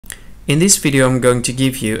In this video, I'm going to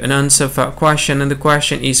give you an answer for a question, and the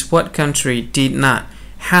question is, what country did not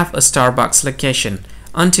have a Starbucks location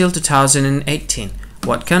until 2018?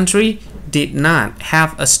 What country did not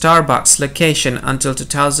have a Starbucks location until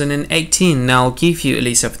 2018? Now I'll give you a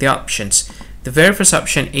list of the options. The very first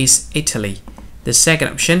option is Italy. The second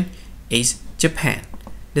option is Japan.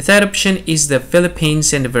 The third option is the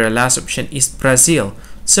Philippines, and the very last option is Brazil.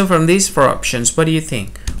 So from these four options, what do you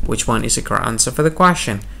think? Which one is the correct answer for the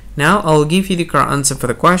question? Now I'll give you the correct answer for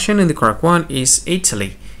the question, and the correct one is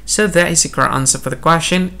Italy. So that is the correct answer for the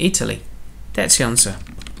question, Italy. That's the answer.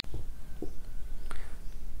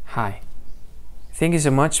 Hi. Thank you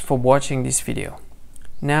so much for watching this video.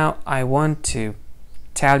 Now I want to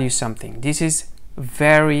tell you something. This is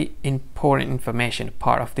very important information,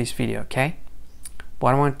 part of this video, okay?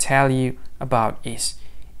 What I want to tell you about is,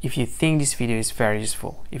 if you think this video is very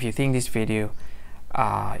useful, if you think this video,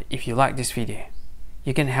 if you like this video,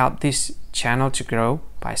 you can help this channel to grow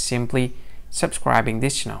by simply subscribing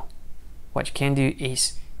this channel. What you can do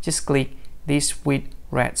is just click this with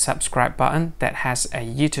red subscribe button that has a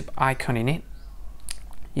YouTube icon in it.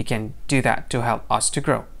 You can do that to help us to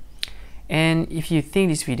grow. And if you think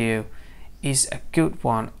this video is a good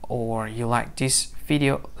one, or you like this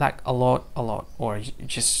video like a lot, or you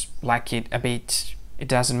just like it a bit, it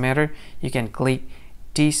doesn't matter, you can click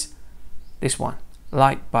this one,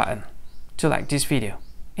 like button, to like this video.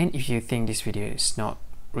 And if you think this video is not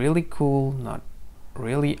really cool, not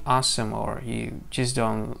really awesome, or you just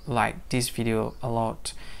don't like this video a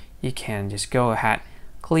lot, you can just go ahead,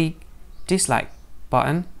 click dislike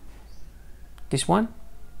button, this one.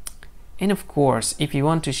 And of course, if you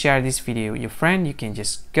want to share this video with your friend, you can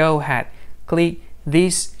just go ahead, click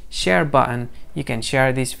this share button. You can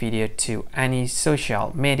share this video to any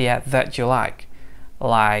social media that you like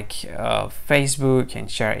Facebook, and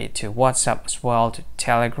share it to WhatsApp as well, to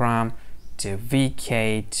Telegram, to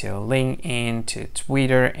VK, to LinkedIn, to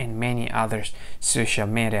Twitter, and many other social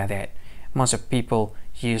media that most of people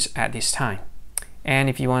use at this time. And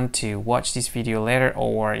if you want to watch this video later,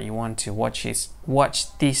 or you want to watch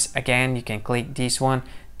this again, you can click this one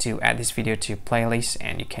to add this video to playlist,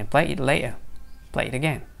 and you can play it later, play it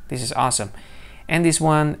again. This is awesome. And this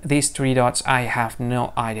one, these three dots, I have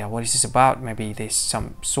no idea what this is about. Maybe there's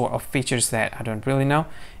some sort of features that I don't really know.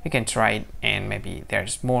 You can try it, and maybe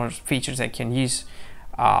there's more features that you can use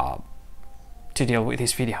to deal with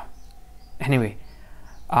this video. Anyway,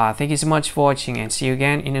 thank you so much for watching, and see you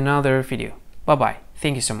again in another video. Bye bye.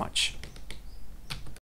 Thank you so much.